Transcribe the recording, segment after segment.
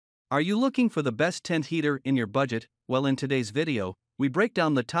Are you looking for the best tent heater in your budget? Well, in today's video, we break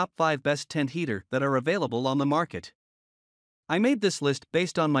down the top 5 best tent heater that are available on the market. I made this list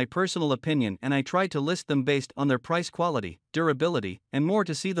based on my personal opinion, and I tried to list them based on their price, quality, durability, and more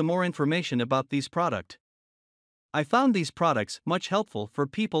to see the more information about these products. I found these products much helpful for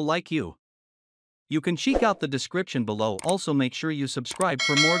people like you. You can check out the description below. Also make sure you subscribe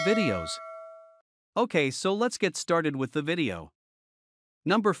for more videos. Okay, so let's get started with the video.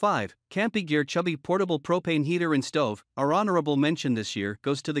 Number 5, Campy Gear Chubby Portable Propane Heater and Stove. Our honorable mention this year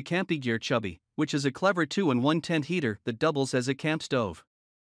goes to the Campy Gear Chubby, which is a clever 2-in-1 tent heater that doubles as a camp stove.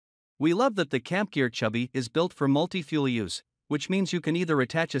 We love that the Campy Gear Chubby is built for multi-fuel use, which means you can either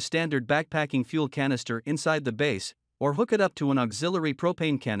attach a standard backpacking fuel canister inside the base, or hook it up to an auxiliary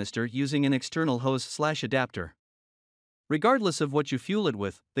propane canister using an external hose/adapter. Regardless of what you fuel it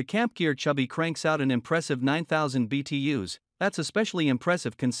with, the Campy Gear Chubby cranks out an impressive 9,000 BTUs. That's especially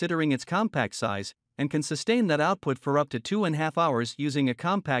impressive considering its compact size, and can sustain that output for up to 2.5 hours using a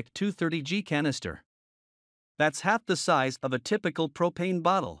compact 230G canister. That's half the size of a typical propane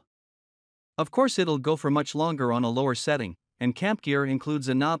bottle. Of course, it'll go for much longer on a lower setting, and Campy Gear includes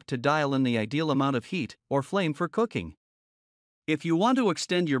a knob to dial in the ideal amount of heat or flame for cooking. If you want to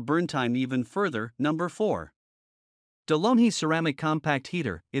extend your burn time even further, number 4. DeLonghi Ceramic Compact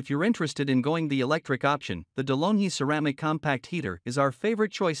Heater. If you're interested in going the electric option, the DeLonghi Ceramic Compact Heater is our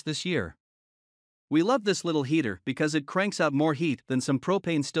favorite choice this year. We love this little heater because it cranks out more heat than some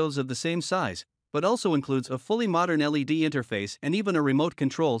propane stoves of the same size, but also includes a fully modern LED interface and even a remote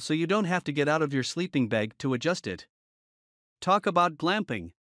control, so you don't have to get out of your sleeping bag to adjust it. Talk about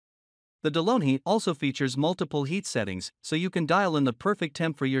glamping. The DeLonghi also features multiple heat settings, so you can dial in the perfect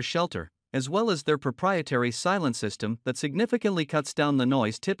temp for your shelter, as well as their proprietary silent system that significantly cuts down the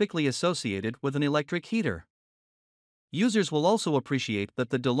noise typically associated with an electric heater. Users will also appreciate that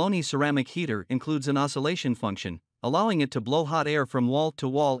the DeLonghi ceramic heater includes an oscillation function, allowing it to blow hot air from wall to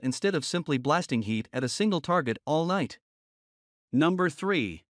wall instead of simply blasting heat at a single target all night. Number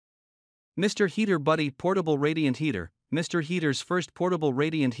 3. Mr. Heater Buddy Portable Radiant Heater. Mr. Heater's first portable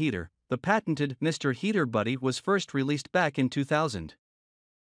radiant heater, the patented Mr. Heater Buddy, was first released back in 2000.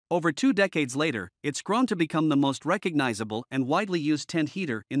 Over 2 decades later, it's grown to become the most recognizable and widely used tent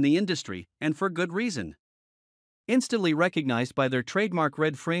heater in the industry, and for good reason. Instantly recognized by their trademark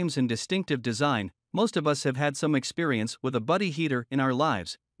red frames and distinctive design, most of us have had some experience with a buddy heater in our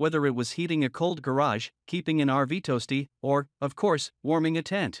lives, whether it was heating a cold garage, keeping an RV toasty, or, of course, warming a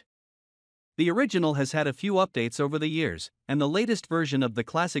tent. The original has had a few updates over the years, and the latest version of the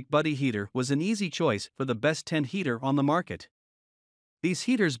classic buddy heater was an easy choice for the best tent heater on the market. These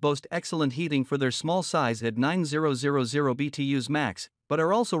heaters boast excellent heating for their small size at 9,000 BTUs max, but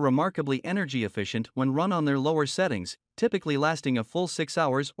are also remarkably energy efficient when run on their lower settings, typically lasting a full 6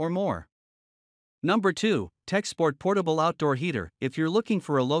 hours or more. Number 2, Texsport Portable Outdoor Heater. If you're looking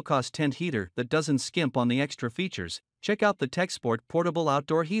for a low-cost tent heater that doesn't skimp on the extra features, check out the Texsport Portable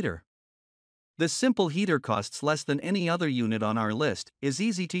Outdoor Heater. This simple heater costs less than any other unit on our list, is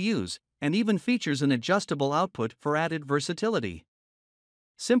easy to use, and even features an adjustable output for added versatility.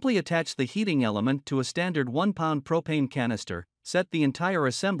 Simply attach the heating element to a standard 1-pound propane canister, set the entire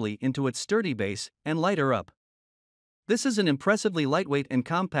assembly into its sturdy base, and light her up. This is an impressively lightweight and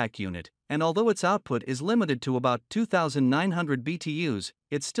compact unit, and although its output is limited to about 2,900 BTUs,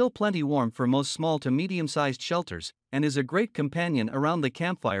 it's still plenty warm for most small to medium-sized shelters, and is a great companion around the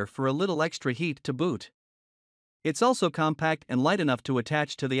campfire for a little extra heat to boot. It's also compact and light enough to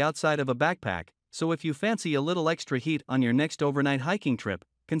attach to the outside of a backpack, so if you fancy a little extra heat on your next overnight hiking trip,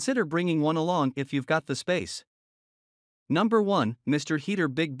 consider bringing one along if you've got the space. Number 1, Mr. Heater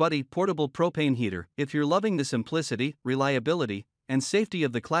Big Buddy Portable Propane Heater. If you're loving the simplicity, reliability, and safety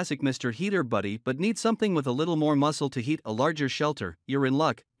of the classic Mr. Heater Buddy but need something with a little more muscle to heat a larger shelter, you're in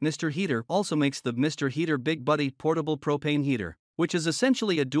luck. Mr. Heater also makes the Mr. Heater Big Buddy Portable Propane Heater, which is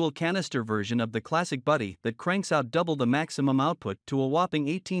essentially a dual canister version of the classic Buddy that cranks out double the maximum output to a whopping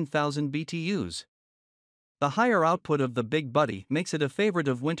 18,000 BTUs. The higher output of the Big Buddy makes it a favorite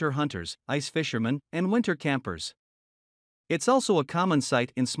of winter hunters, ice fishermen, and winter campers. It's also a common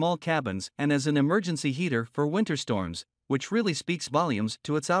sight in small cabins and as an emergency heater for winter storms, which really speaks volumes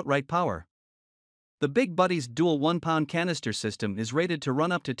to its outright power. The Big Buddy's dual 1-pound canister system is rated to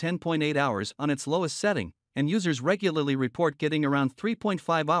run up to 10.8 hours on its lowest setting, and users regularly report getting around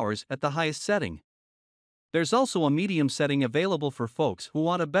 3.5 hours at the highest setting. There's also a medium setting available for folks who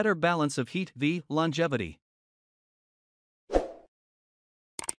want a better balance of heat vs. longevity.